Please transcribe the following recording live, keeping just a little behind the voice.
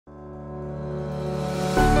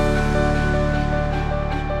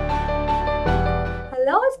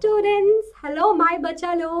Hello, my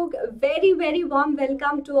bacha log. Very warm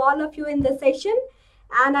welcome to all of you in the session.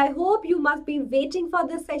 And I hope you must be waiting for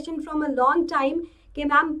this session from a long time. कि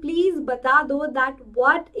ma'am please बता दो that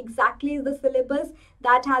what exactly is the syllabus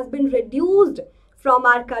that has been reduced from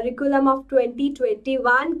our curriculum of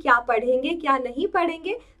 2021. क्या पढ़ेंगे क्या नहीं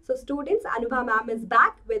पढ़ेंगे. So students, Anubha ma'am is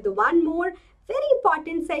back with one more very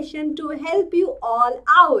important session to help you all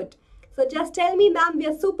out. So just tell me ma'am, we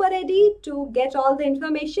are super ready to get all the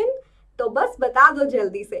information. तो बस बता दो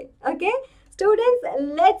जल्दी से. Okay students,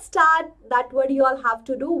 let's start that what you all have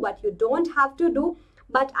to do, what you don't have to do.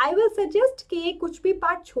 But I will suggest कि कुछ भी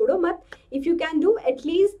part छोड़ो मत. If you can do at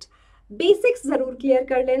least basics जरूर clear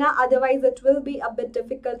कर लेना. Otherwise it will be a bit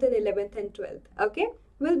difficult in 11th and 12th. Okay,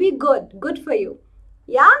 will be good for you.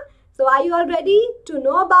 Yeah. So are you all ready to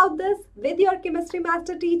know about this with your chemistry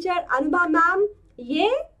master teacher Anubha ma'am?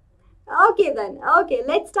 Yeah. Okay then. Okay,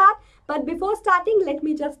 let's start. But before starting, let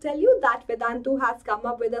me just tell you that Vedantu has come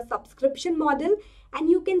up with a subscription model and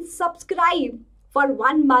you can subscribe for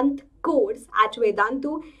 1 month course at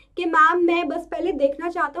Vedantu. कि ma'am मैं बस पहले देखना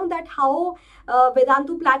चाहता हूँ that how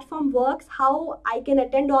Vedantu platform works, how I can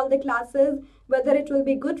attend all the classes, whether it will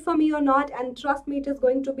be good for me or not, and trust me, it is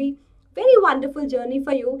going to be very wonderful journey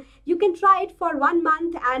for you. You can try it for 1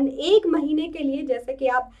 month and 1 महीने के लिए, जैसे कि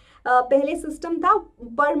आप पहले system था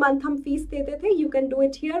per month हम fees देते थे, you can do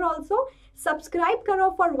it here also. Subscribe करो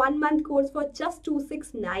for 1 month course for just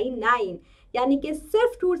 2699, यानी कि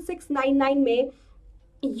सिर्फ 2699 में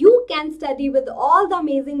you can study with all the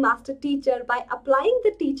amazing master teacher by applying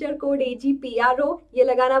the teacher code AGPRO. ये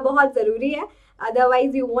लगाना बहुत ज़रूरी है,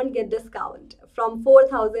 otherwise you won't get discount from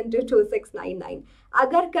 4000 to 2699.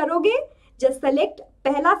 अगर करोगे just select,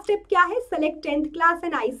 पहला स्टेप क्या है, select 10th class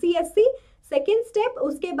and ICSE. Second step,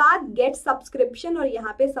 उसके बाद गेट सब्सक्रिप्शन, और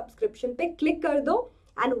यहाँ पे सब्सक्रिप्शन पे क्लिक कर दो.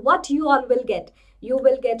 And what you all will get, you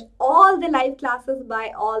will get all the live classes by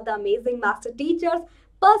all the amazing master teachers,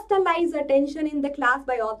 personalized attention in the class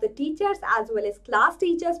by all the teachers as well as class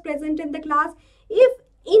teachers present in the class. If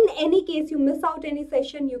in any case you miss out any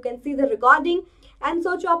session, you can see the recording. And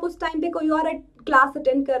सोचो आप उस time पे कोई और class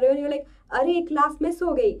attend कर रहे हो, you're like अरे क्लास मिस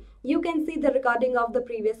हो गई, you can see the recording of the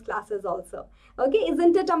previous classes also. Okay,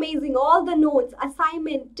 isn't it amazing? All the notes,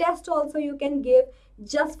 assignment, test also you can give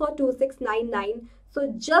just for 2699. So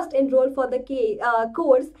just enroll for the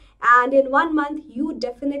course, and in 1 month you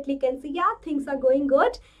definitely can see, yeah, things are going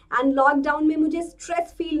good. And lockdown में मुझे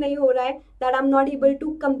stress feel नहीं हो रहा है that I'm not able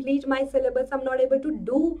to complete my syllabus, I'm not able to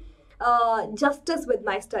do justice with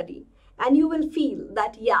my study. And you will feel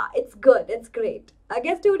that, yeah, it's good, it's great.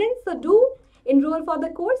 Okay, students, so do enroll for the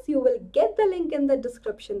course. You will get the link in the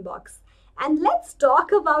description box. And let's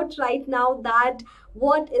talk about right now that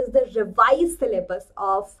what is the revised syllabus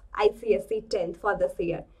of ICSE 10th for this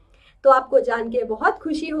year. तो आपको जान के बहुत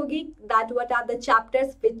खुशी होगी that what are the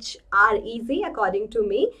chapters which are easy according to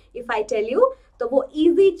me. If I tell you, तो वो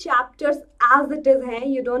easy chapters as it is हैं,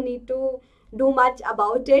 you don't need to do much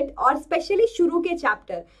about it. और especially शुरू के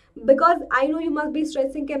chapter, because I know you must be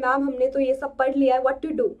stressing कि ma'am हमने तो ये सब पढ़ लिया है, what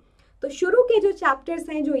to do. तो शुरू के जो chapters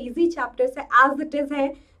हैं, जो easy chapters हैं as it is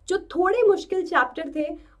हैं, जो थोड़े मुश्किल चैप्टर थे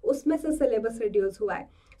उसमें से सिलेबस रिड्यूस हुआ है.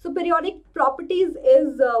 So periodic properties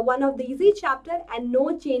is one of the easy chapter and no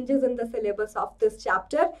changes in the syllabus of this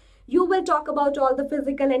chapter. You will talk about all the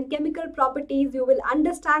physical and chemical properties. You will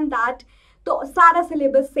understand that. तो सारा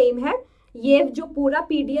syllabus same है. ये जो पूरा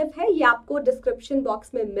PDF है ये आपको description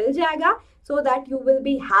box में मिल जाएगा, so that you will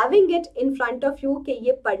be having it in front of you कि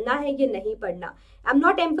ये पढ़ना है ये नहीं पढ़ना. I'm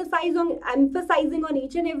not emphasizing on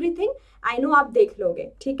each and everything. I know आप देख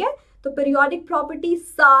लोगे, ठीक है. तो पीरियोडिक प्रॉपर्टी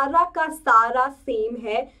सारा का सारा सेम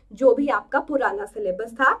है जो भी आपका पुराना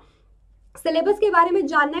सिलेबस था. सिलेबस के बारे में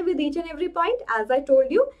जानना है with each and every point, as I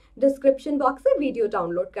told you, description box से वीडियो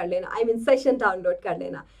डाउनलोड कर लेना, आई मीन सेशन डाउनलोड कर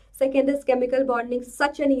लेना. Second is chemical bonding,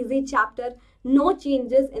 such an easy chapter. No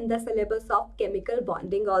changes in the syllabus of chemical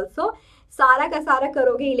bonding also. सारा का सारा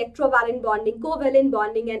करोगे electrovalent bonding, covalent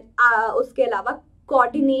bonding and उसके अलावा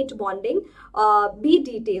कोऑर्डिनेट बॉन्डिंग भी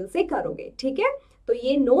डिटेल से करोगे, ठीक है. तो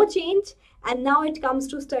ये no change. And now it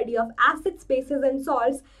comes to study of acids, bases and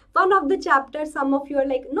salts. One of the chapters, some of you are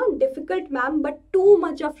like, not difficult ma'am, but too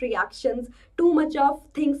much of reactions, too much of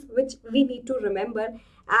things which we need to remember.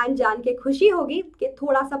 And जान के खुशी होगी कि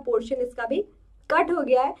थोड़ा सा portion इसका भी cut हो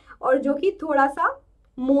गया है, और जो कि थोड़ा सा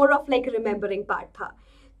more of like remembering part था.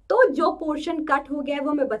 तो जो पोर्शन कट हो गया है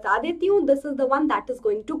वो मैं बता देती हूँ. This is the one that is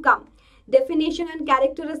going to come. Definition and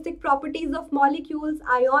characteristic properties of molecules,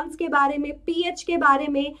 ions के बारे में, पीएच के बारे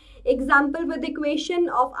में, example with equation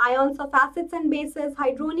of ions of acids and bases,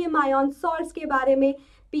 hydronium ion, salts के बारे में,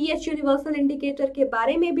 पीएच यूनिवर्सल इंडिकेटर के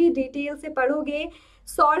बारे में भी डिटेल से पढ़ोगे,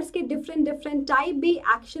 सॉल्ट्स के डिफरेंट टाइप भी,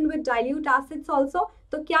 action with dilute acids also.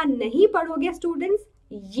 तो क्या नहीं पढ़ोगे स्टूडेंट्स?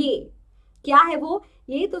 ये क्या है वो?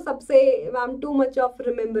 ये तो सबसे ma'am too much of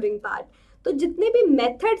remembering part. तो जितने भी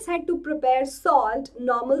मेथड्स है to prepare salt,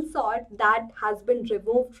 normal salt, that has been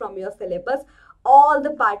removed from your syllabus, all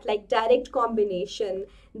the part like direct combination,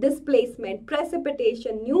 displacement,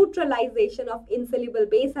 precipitation, neutralization of insoluble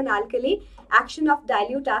base and alkali, action of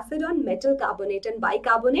dilute acid on metal carbonate and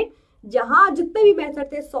bicarbonate, जहाँ जितने भी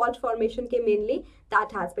method थे salt formation के mainly,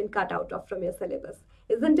 that has been cut out of from your syllabus.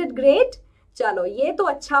 Isn't it great? चलो ये तो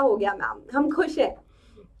अच्छा हो गया मैम, हम खुश हैं।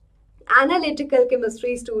 Analytical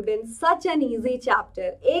chemistry student, such an easy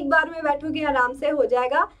chapter, एक बार में बैठोगे आराम से हो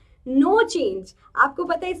जाएगा, नो चेंज। आपको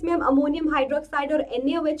पता है इसमें हम अमोनियम हाइड्रोक्साइड और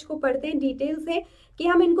NaOH को पढ़ते हैं डिटेल से कि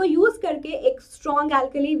हम इनको यूज करके एक स्ट्रॉन्ग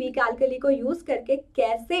एल्कली, वीक एल्कली को यूज करके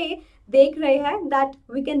कैसे देख रहे हैं that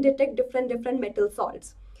we can detect different metal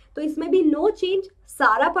salts. तो इसमें भी नो चेंज,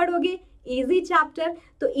 सारा पढ़ोगे, इजी चैप्टर,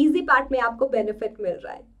 तो इजी पार्ट में आपको बेनिफिट मिल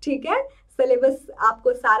रहा है, ठीक है। सिलेबस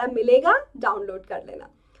आपको सारा मिलेगा, डाउनलोड कर लेना।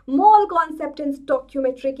 मोल कॉन्सेप्ट इन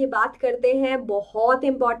स्टोइकियोमेट्री की बात करते हैं, बहुत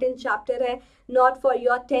इंपॉर्टेंट चैप्टर है, not for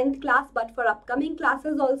your 10th class but for upcoming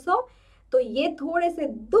classes also. तो ये थोड़े से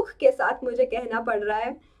दुख के साथ मुझे कहना पड़ रहा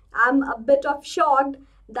है, I am a bit of shocked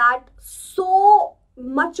that so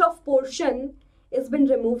much of portion is been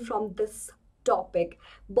remove from this topic.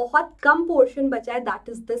 बहुत कम पोर्शन बचा है, that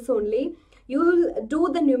is this only. You will do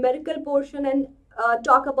the numerical portion and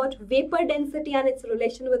talk about vapor density and its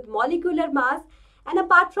relation with molecular mass, and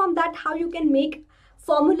apart from that how you can make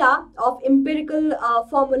formula of empirical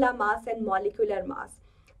formula mass and molecular mass।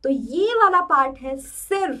 तो ये वाला part है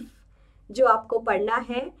सिर्फ जो आपको पढ़ना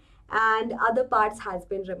है, and other parts has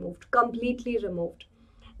been removed, completely removed।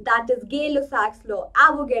 That is Gay-Lussac's law,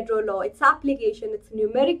 Avogadro law, its application, its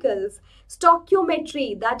numericals, stoichiometry,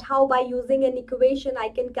 that how by using an equation I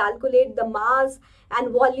can calculate the mass and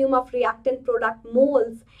volume of reactant product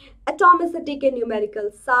moles, atomicity के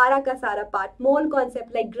numericals, सारा का सारा part, mole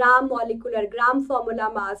concept like gram molecular, gram formula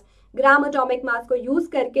mass, gram atomic mass को use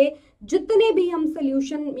करके जितने भी हम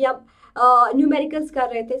solution या numericals कर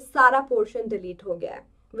रहे थे, सारा portion delete हो गया है,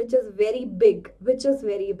 which is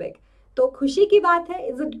very big। तो खुशी की बात है,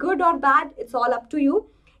 इज इट गुड और bad, it's all up to you.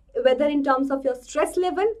 Weather in terms of your stress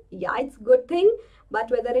level, या it's good thing,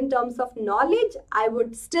 but whether in terms of knowledge I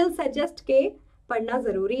would still suggest के पढ़ना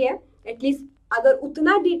ज़रूरी है। एटलीस्ट अगर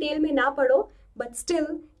उतना डिटेल में ना पढ़ो, but still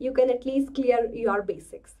you can at least clear your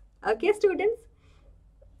basics. Okay students,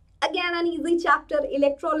 again an easy chapter,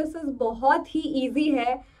 electrolysis बहुत ही ईजी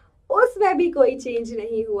है, उसमें भी कोई चेंज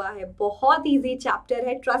नहीं हुआ है, बहुत ईजी चैप्टर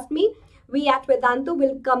है, trust me. We at Vedantu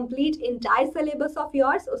will complete entire syllabus of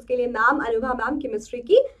yours। उसके लिए मैम अनुभा मैम केमिस्ट्री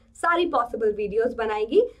की सारी पॉसिबल वीडियोस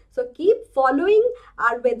बनाएगी। So keep following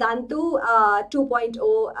our Vedantu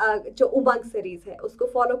 2.0 जो उमंग सीरीज है, उसको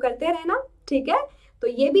फॉलो करते रहना, ठीक है। तो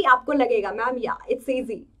ये भी आपको लगेगा मैम या it's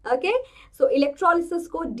easy. Okay, so electrolysis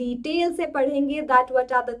को डिटेल से पढ़ेंगे, that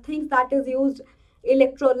what are the things that is used,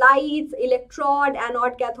 electrolytes, electrode,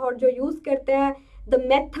 anode, cathode जो यूज करते हैं, द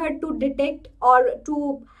मेथड टू डिटेक्ट और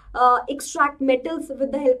to extract metals with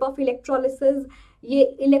the help of electrolysis, ये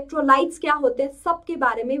electrolytes क्या होते हैं, सब के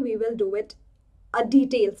बारे में we will do it a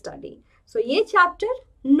detailed study। so ये chapter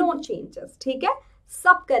no changes, ठीक है,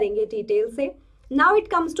 सब करेंगे डिटेल से। now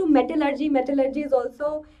it comes to metallurgy। metallurgy is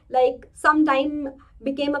also like sometime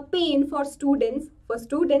became a pain for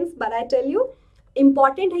students but I tell you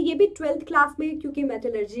important है ये भी 12th class में, क्योंकि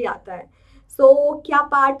metallurgy आता है। सो क्या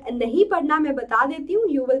पार्ट नहीं पढ़ना मैं बता देती हूँ।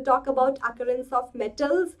 You will talk about occurrence of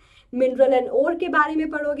metals, mineral and or के बारे में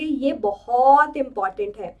पढ़ोगे, ये बहुत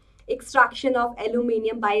इंपॉर्टेंट है। Extraction of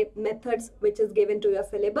aluminium bye methods which is given to your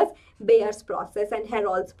syllabus, bears process and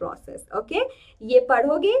Harold's process, okay, ये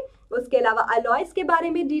पढ़ोगे। उसके अलावा अलॉयज के बारे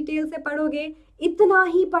में डिटेल से पढ़ोगे, इतना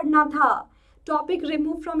ही पढ़ना था। Topic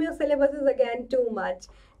remove from your syllabus is again too much.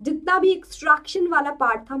 जितना भी एक्सट्रैक्शन वाला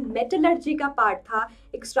पार्ट था, मेटलर्जी का पार्ट था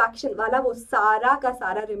एक्सट्रैक्शन वाला, वो सारा का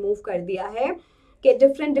सारा रिमूव कर दिया है कि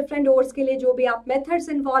डिफरेंट ओर्स के लिए जो भी आप मेथड्स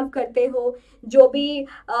इन्वॉल्व करते हो, जो भी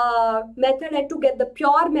मेथड है to get the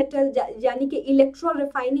pure metal यानी कि इलेक्ट्रो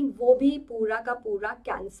रिफाइनिंग, वो भी पूरा का पूरा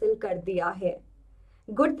कैंसिल कर दिया है।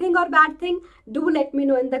 गुड थिंग और bad thing, do let me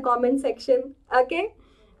know in the comment section. Okay,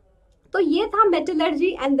 तो ये था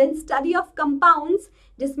metallurgy. And then study of compounds,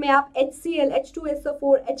 जिसमें आप HCl,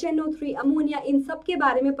 H2SO4, HNO3, अमोनिया, इन सब के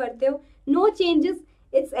बारे में पढ़ते हो। No changes,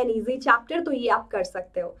 it's an easy chapter, तो ये आप कर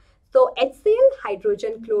सकते हो। तो HCl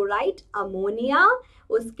हाइड्रोजन क्लोराइड, अमोनिया,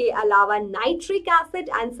 उसके अलावा nitric acid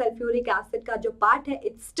and sulphuric acid का जो पार्ट है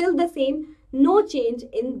it's still the same, no change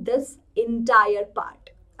in this entire part.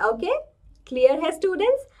 Okay, clear है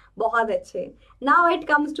स्टूडेंट्स? बहुत अच्छे. Now it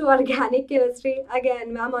comes to organic chemistry. Again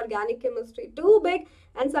ma'am organic chemistry to big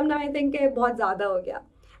and sometime I think बहुत ज़्यादा हो गया.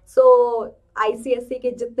 सो ICSE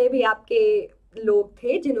के जितने भी आपके लोग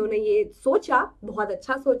थे जिन्होंने ये सोचा, बहुत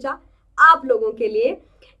अच्छा सोचा आप लोगों के लिए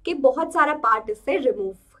कि बहुत सारा पार्ट इससे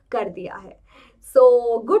रिमूव कर दिया है.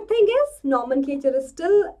 So good thing is nomenclature is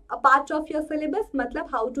still a part of your syllabus. मतलब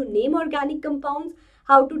how to name organic compounds,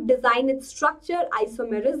 how to design its structure,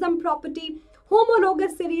 isomerism property,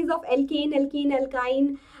 homologous series of alkene, alkene,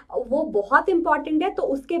 alkyne, वो बहुत important है. तो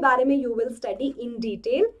उसके बारे में you will study in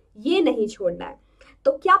detail, ये नहीं छोड़ना है.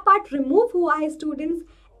 तो क्या पार्ट रिमूव हुआ है students?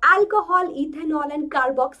 Alcohol, ethanol and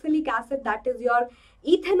carboxylic acid, that is your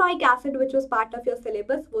ethanoic acid which was part of your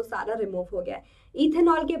syllabus, वो सारा रिमूव हो गया है.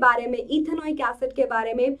 इथेनॉल के बारे में, इथेनोइक एसिड के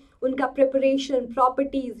बारे में, उनका प्रिपरेशन,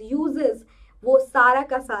 प्रॉपर्टीज, यूजेस, वो सारा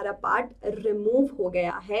का सारा पार्ट रिमूव हो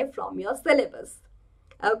गया है from your syllabus.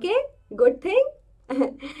 Okay, good thing.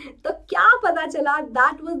 तो क्या पता चला?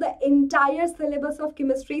 That was the entire syllabus of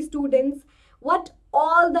chemistry students. What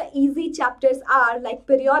all the easy chapters are, like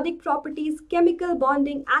periodic properties, chemical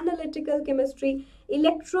bonding, analytical chemistry,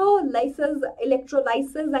 electrolysis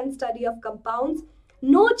and study of compounds.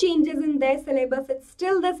 No changes in their syllabus, it's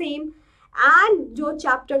still the same. And जो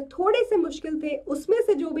chapter थोड़े से मुश्किल थे, उसमें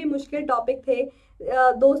से जो भी मुश्किल topic थे,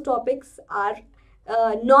 those topics are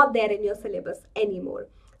not there in your syllabus anymore.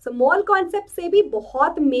 So mole concept से भी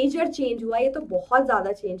बहुत major change हुआ, ये तो बहुत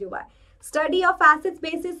ज़्यादा change हुआ है. Study of acids,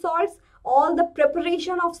 bases, salts, all the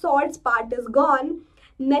preparation of salts part is gone.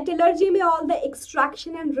 Metallurgy में all the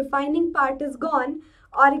extraction and refining part is gone.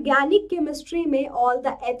 Organic chemistry में all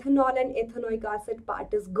the ethanol and ethanoic acid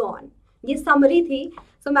part is gone. ये summary थी,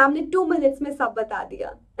 so ma'am ने 2 minutes में सब बता दिया.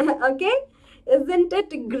 Okay? Isn't it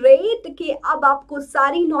great कि अब आपको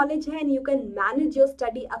सारी knowledge है and you can manage your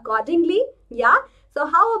study accordingly? Yeah? So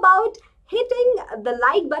how about hitting the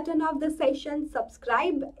like button of the session,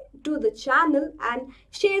 subscribe to the channel and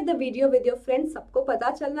share the video with your friends. सबको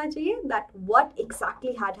पता चलना चाहिए that what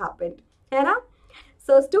exactly had happened, है ना?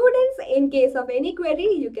 So students, in case of any query,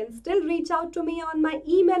 you can still reach out to me on my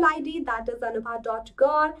email ID, that is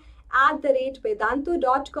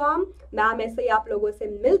anubha.gaur@vedantu.com. Ma'am ऐसे ही आप लोगों से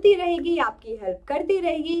मिलती रहेगी, आपकी हेल्प करती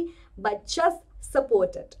रहेगी, but just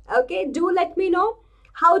support it. Okay, do let me know.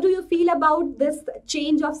 How do you feel about this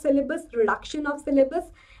change of syllabus, reduction of syllabus,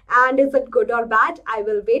 and is it good or bad? I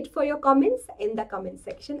will wait for your comments in the comment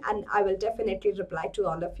section and I will definitely reply to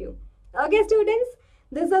all of you. Okay students,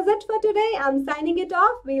 this is it for today. I'm signing it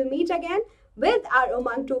off. We'll meet again with our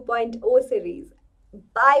Umang 2.0 series.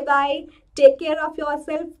 Bye bye. Take care of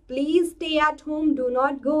yourself. Please stay at home. Do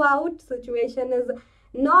not go out. Situation is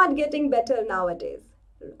not getting better nowadays.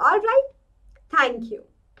 All right. Thank you.